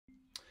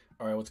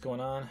All right, what's going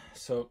on?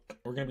 So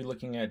we're going to be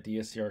looking at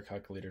DSCR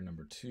calculator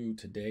number 2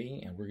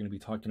 today, and we're going to be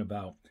talking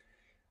about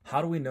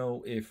how do we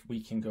know if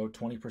we can go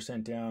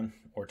 20% down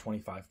or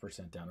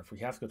 25% down, if we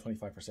have to go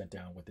 25%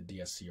 down with the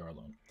DSCR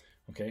loan.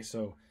 Okay,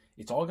 so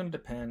it's all going to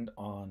depend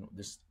on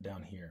this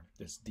down here,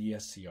 this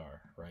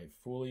DSCR, right?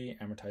 Fully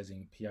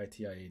amortizing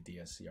PITIA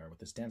DSCR. What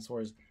this stands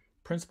for is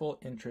principal,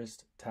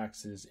 interest,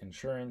 taxes,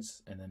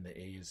 insurance, and then the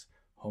A is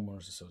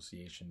homeowners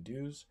association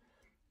dues.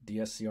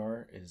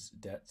 DSCR is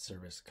debt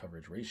service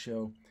coverage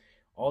ratio.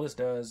 All this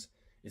does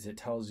is it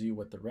tells you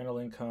what the rental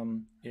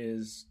income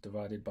is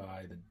divided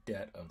by the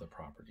debt of the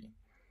property.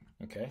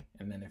 Okay,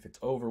 and then if it's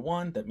over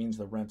 1, that means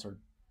the rents are,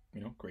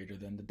 greater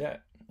than the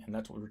debt, and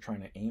that's what we're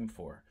trying to aim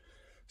for.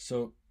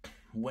 So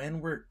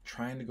when we're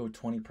trying to go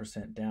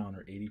 20% down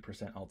or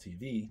 80%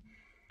 LTV,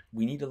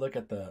 we need to look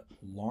at the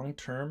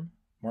long-term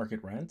market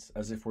rents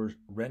as if we're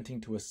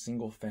renting to a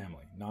single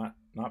family, not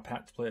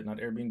Padsplit, not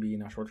Airbnb,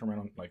 not short-term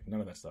rental, like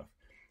none of that stuff.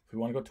 If we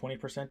want to go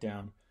 20%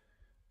 down,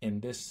 in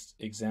this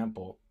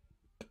example,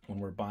 when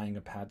we're buying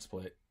a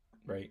Padsplit,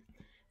 right,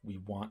 we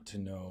want to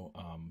know,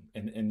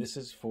 and this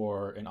is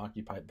for an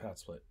occupied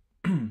Padsplit.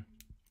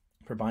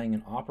 For buying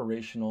an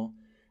operational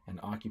and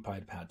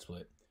occupied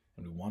Padsplit,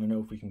 and we want to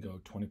know if we can go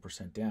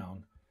 20%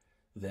 down,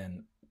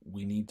 then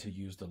we need to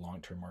use the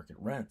long-term market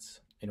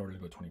rents in order to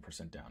go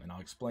 20% down. And I'll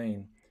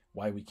explain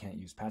why we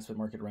can't use Padsplit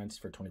market rents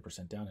for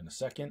 20% down in a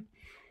second.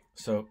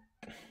 So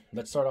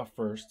let's start off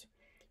first.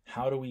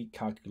 How do we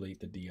calculate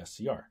the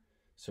DSCR?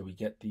 So we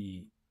get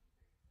the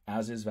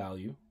as-is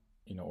value,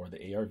 or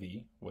the ARV,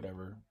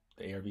 whatever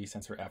the ARV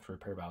stands for after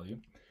repair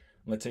value.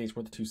 Let's say it's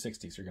worth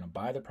 $260. So you're going to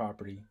buy the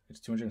property. It's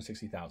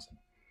 $260,000.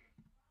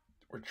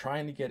 We're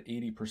trying to get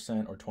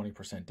 80% or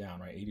 20% down,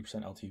 right?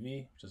 80%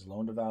 LTV, which is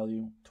loan to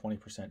value,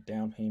 20%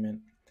 down payment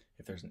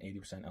if there's an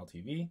 80%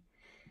 LTV.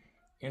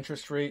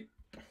 Interest rate,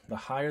 the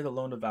higher the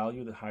loan to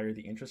value, the higher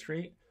the interest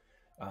rate.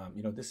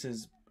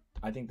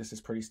 I think this is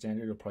pretty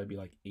standard. It'll probably be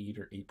like 8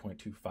 or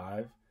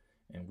 8.25,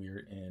 and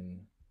we're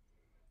in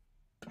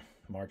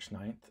March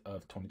 9th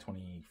of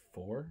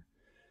 2024.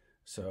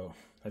 So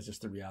that's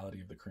just the reality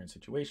of the current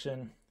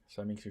situation.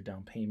 So that makes your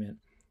down payment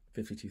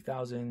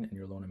 $52,000 and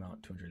your loan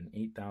amount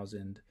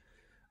 $208,000.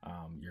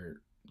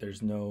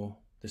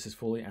 This is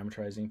fully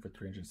amortizing for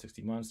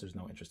 360 months. There's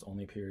no interest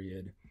only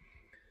period.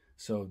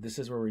 So this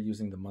is where we're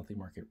using the monthly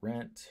market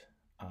rent.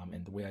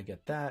 And the way I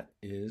get that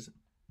is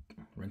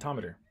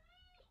Rentometer.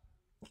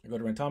 I go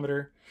to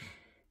Rentometer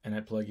and I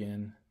plug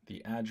in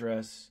the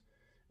address.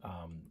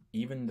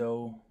 Even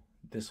though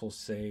this will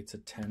say it's a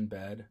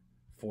 10-bed,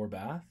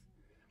 4-bath,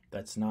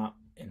 that's not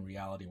in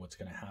reality what's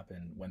going to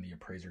happen when the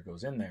appraiser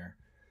goes in there.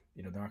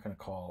 They're not going to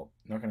call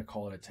it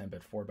a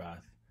 10-bed,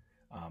 4-bath.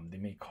 They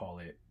may call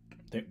it.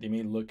 They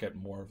may look at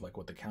more of like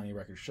what the county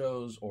record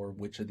shows, or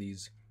which of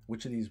these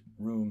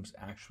rooms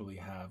actually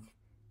have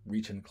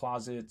reach-in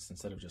closets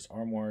instead of just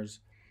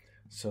armoires.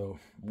 So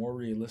more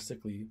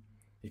realistically,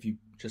 if you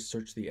just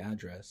search the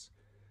address,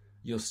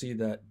 you'll see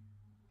that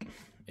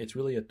it's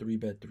really a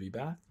 3-bed,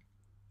 3-bath,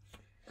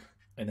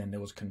 and then it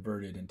was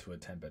converted into a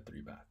 10-bed,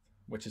 3-bath,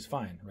 which is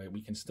fine, right?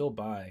 We can still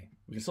buy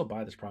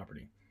this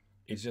property.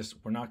 It's just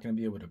we're not going to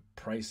be able to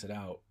price it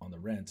out on the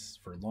rents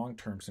for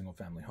long-term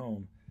single-family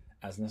home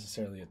as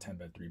necessarily a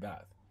 10-bed,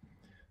 3-bath.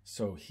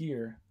 So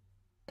here,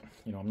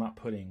 I'm not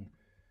putting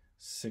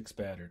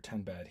 6-bed or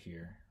 10-bed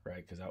here, right?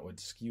 Because that would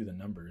skew the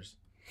numbers.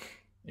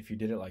 If you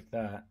did it like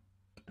that,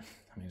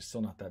 it's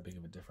still not that big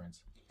of a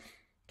difference.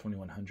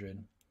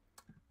 2,100.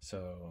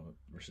 So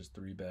versus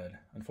 3-bed.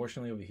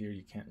 Unfortunately, over here,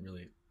 you can't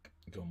really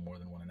go more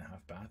than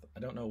 1.5 bath. I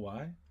don't know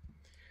why.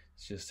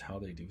 It's just how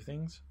they do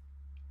things.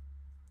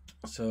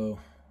 So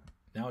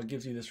now it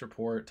gives you this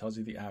report, tells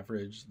you the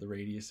average, the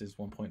radius is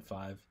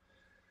 1.5.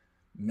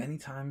 Many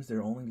times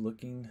they're only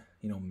looking,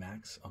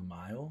 max a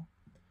mile.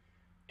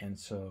 And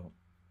so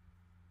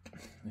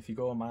if you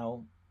go a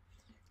mile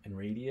in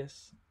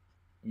radius,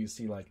 you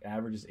see like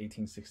average is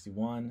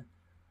 1861.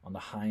 On the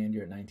high end,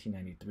 you're at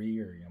 1993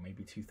 or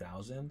maybe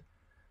 2000.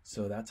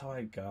 So that's how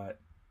I got.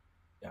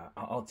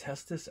 I'll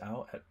test this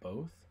out at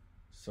both.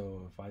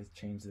 So if I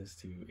change this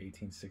to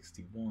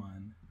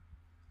 1861,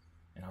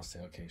 and I'll say,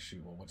 okay,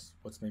 shoot, well,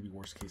 what's maybe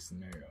worst case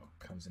scenario?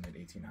 Comes in at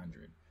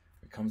 1800.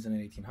 If it comes in at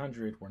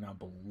 1800, we're now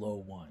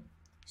below 1.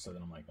 So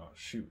then I'm like, oh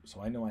shoot.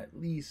 So I know at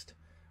least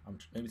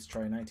maybe let's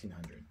try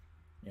 1900.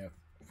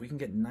 If we can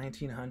get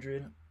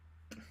 1900,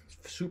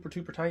 super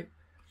tight.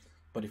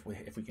 But if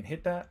we can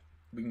hit that,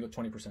 we can go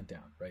 20%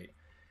 down, right?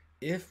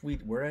 If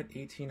we're at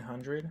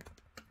 1800,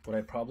 what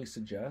I'd probably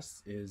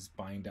suggest is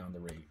buying down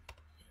the rate.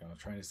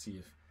 Trying to see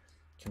if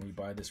can we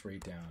buy this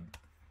rate down,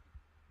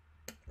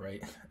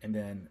 right? And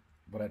then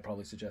what I'd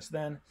probably suggest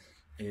then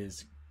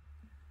is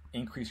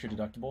increase your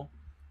deductible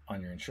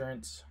on your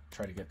insurance.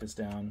 Try to get this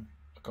down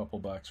a couple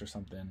bucks or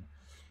something.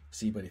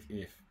 See, but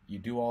if you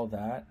do all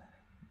that,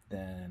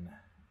 then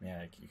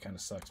yeah, it kind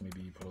of sucks. Maybe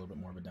you put a little bit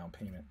more of a down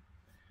payment,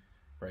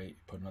 right? You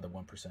put another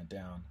 1%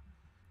 down,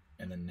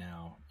 and then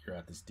now you're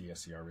at this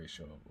DSCR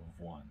ratio of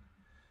 1.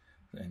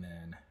 And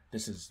then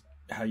this is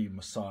how you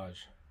massage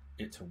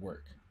it to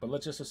work. But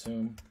let's just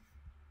assume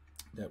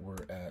that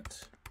we're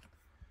at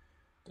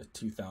the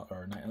 2000,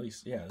 or not, at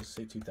least, yeah, let's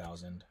say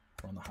 2000.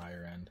 We're on the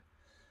higher end.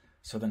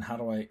 So then how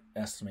do I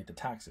estimate the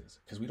taxes?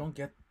 Because we don't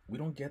get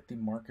the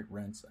market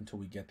rents until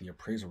we get the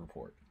appraisal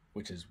report,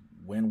 which is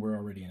when we're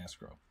already in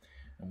escrow.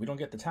 And we don't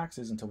get the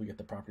taxes until we get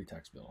the property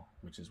tax bill,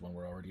 which is when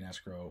we're already in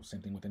escrow.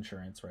 Same thing with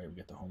insurance, right? We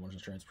get the homeowner's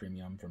insurance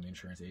premium from the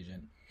insurance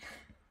agent.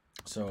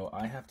 So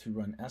I have to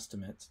run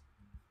estimates.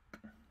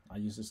 I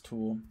use this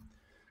tool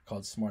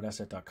called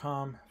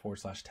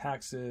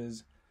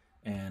smartasset.com/taxes,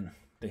 and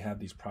they have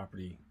these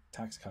property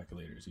tax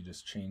calculators. You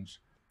just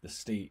change the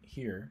state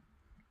here,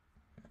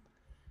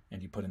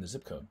 and you put in the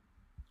zip code.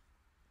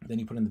 Then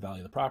you put in the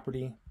value of the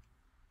property,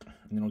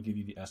 and then it'll give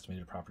you the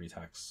estimated property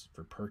tax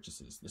for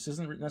purchases. This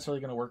isn't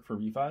necessarily going to work for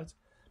refis,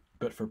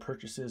 but for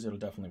purchases, it'll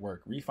definitely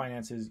work.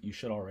 Refinances, you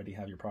should already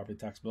have your property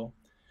tax bill,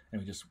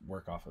 and we just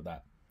work off of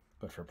that.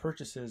 But for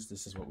purchases,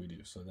 this is what we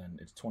do. So then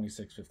it's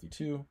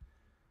 2652.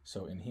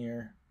 So in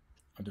here,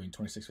 I'm doing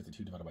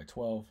 2652 divided by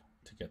 12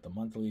 to get the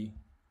monthly.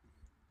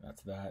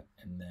 That's that.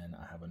 And then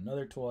I have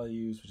another tool I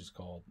use, which is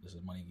called, this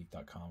is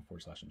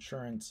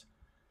moneygeek.com/insurance.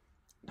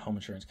 Home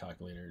insurance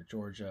calculator,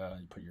 Georgia.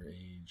 You put your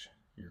age,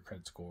 your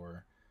credit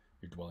score,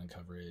 your dwelling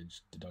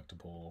coverage,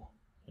 deductible,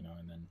 you know,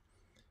 and then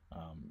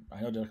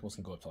I know deductibles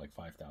can go up to like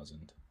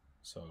 5,000.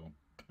 So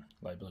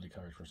liability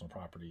coverage, personal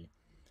property.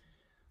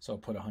 So I'll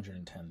put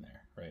 110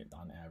 there, right,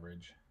 on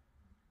average.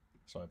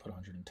 So I put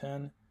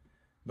 110,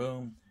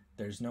 boom.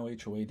 There's no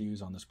HOA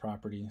dues on this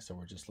property, so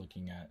we're just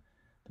looking at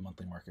the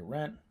monthly market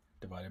rent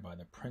divided by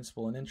the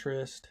principal and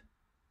interest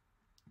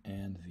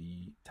and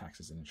the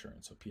taxes and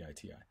insurance, so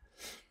PITI.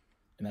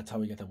 And that's how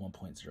we get the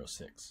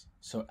 1.06.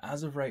 So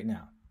as of right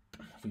now,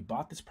 if we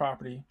bought this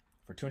property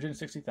for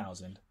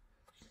 $260,000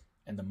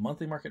 and the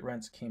monthly market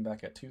rents came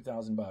back at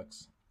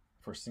 $2,000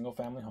 for a single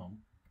family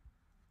home,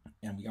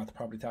 and we got the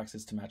property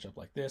taxes to match up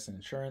like this and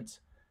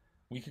insurance,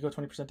 we could go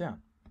 20%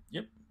 down.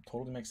 Yep,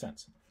 totally makes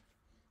sense.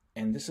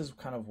 And this is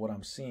kind of what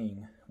I'm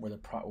seeing, where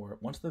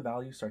once the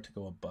values start to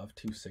go above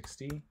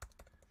 260,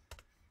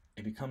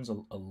 it becomes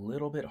a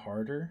little bit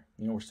harder.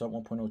 You know, we're still at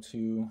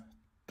 1.02,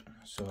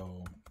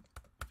 so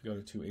if you go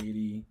to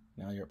 280,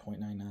 now you're at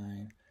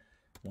 0.99.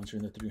 Once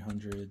you're in the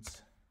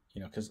 300s,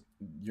 you know, because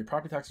your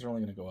property taxes are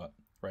only going to go up,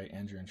 right,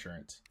 and your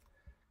insurance.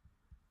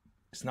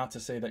 It's not to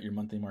say that your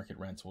monthly market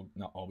rents will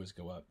not always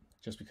go up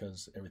just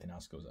because everything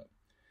else goes up.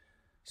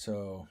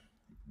 So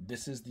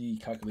this is the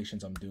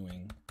calculations I'm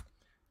doing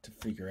to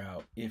figure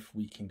out if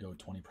we can go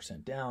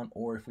 20% down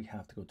or if we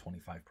have to go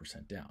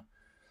 25% down.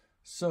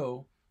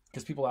 So,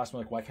 because people ask me,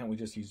 like, why can't we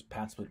just use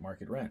Padsplit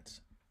market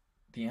rents?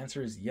 The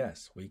answer is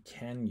yes, we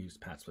can use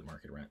Padsplit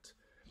market rents.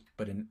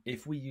 But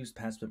if we use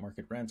Padsplit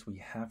market rents, we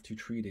have to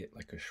treat it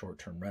like a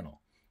short-term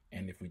rental.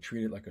 And if we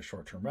treat it like a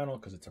short-term rental,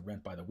 because it's a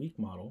rent by the week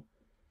model,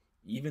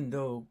 even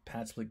though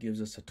Padsplit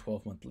gives us a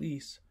 12-month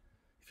lease,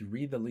 if you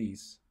read the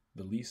lease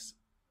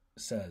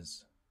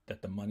says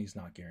that the money's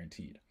not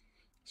guaranteed.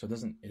 So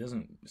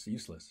it's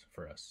useless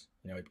for us.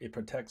 You know, it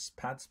protects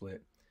Padsplit,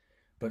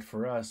 but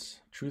for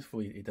us,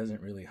 truthfully, it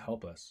doesn't really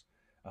help us.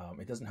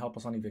 It doesn't help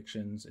us on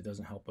evictions. It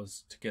doesn't help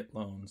us to get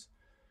loans.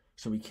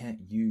 So we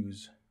can't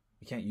use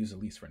a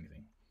lease for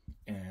anything.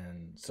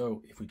 And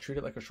so if we treat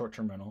it like a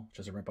short-term rental, which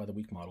is a rent by the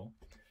week model,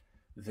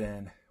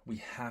 then we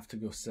have to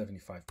go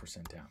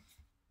 75% down.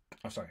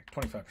 I'm sorry,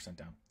 25%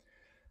 down,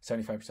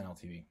 75%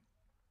 LTV.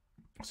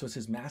 So this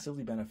is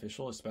massively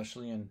beneficial,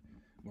 especially when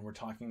we're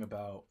talking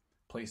about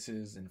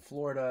places in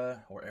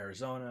Florida or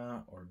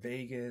Arizona or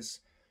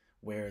Vegas,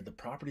 where the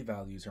property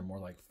values are more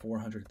like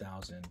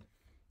 400,000,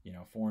 you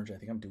know, 400. I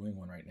think I'm doing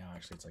one right now.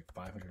 Actually, it's like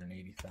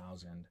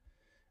 580,000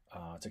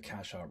 to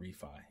cash out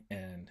refi,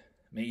 and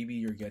maybe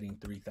you're getting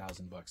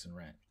 $3,000 in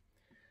rent,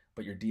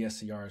 but your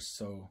DSCR is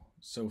so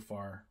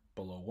far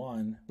below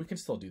 1. We can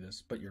still do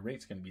this, but your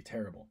rate's going to be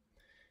terrible.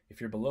 If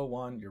you're below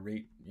 1, your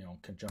rate, you know,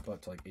 can jump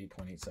up to like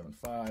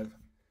 8.875.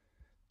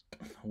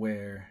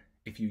 Where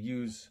if you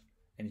use,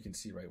 and you can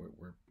see, right,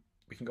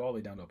 we can go all the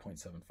way down to a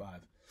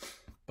 0.75,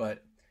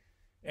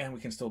 and we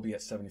can still be at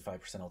 75%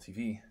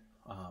 LTV.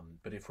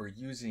 But if we're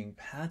using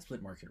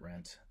Padsplit market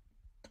rent,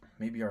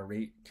 maybe our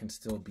rate can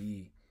still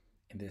be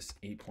in this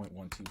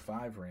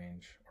 8.125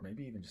 range, or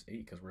maybe even just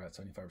 8 because we're at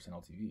 75%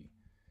 LTV.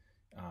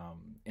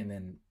 And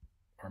then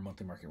our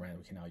monthly market rent,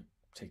 we can now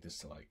take this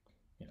to like,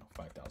 you know,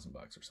 $5,000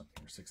 or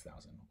something, or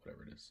 6,000,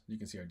 whatever it is. You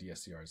can see our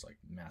DSCR is like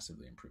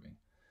massively improving.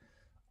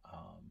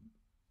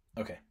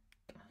 Okay,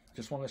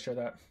 just wanted to share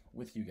that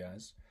with you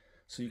guys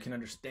so you can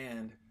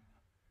understand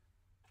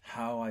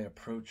how I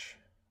approach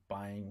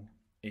buying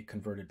a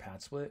converted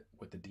Padsplit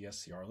with the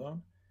DSCR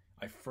loan.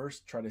 I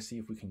first try to see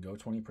if we can go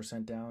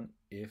 20% down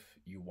if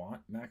you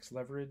want max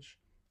leverage.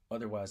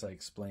 Otherwise, I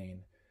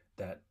explain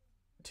that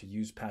to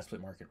use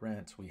Padsplit market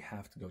rents, we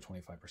have to go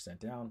 25%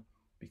 down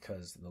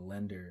because the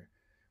lender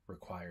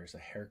requires a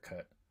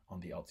haircut on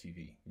the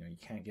LTV. You know, you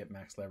can't get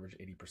max leverage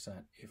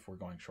 80% if we're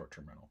going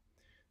short-term rental.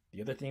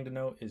 The other thing to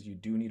note is you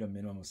do need a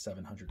minimum of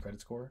 700 credit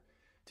score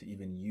to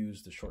even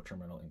use the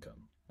short-term rental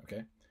income,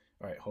 okay?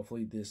 All right,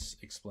 hopefully this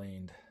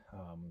explained,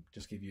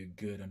 just gave you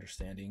a good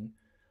understanding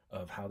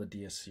of how the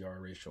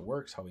DSCR ratio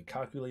works, how we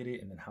calculate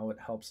it, and then how it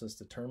helps us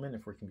determine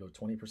if we can go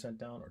 20%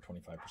 down or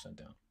 25%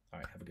 down. All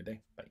right, have a good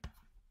day. Bye.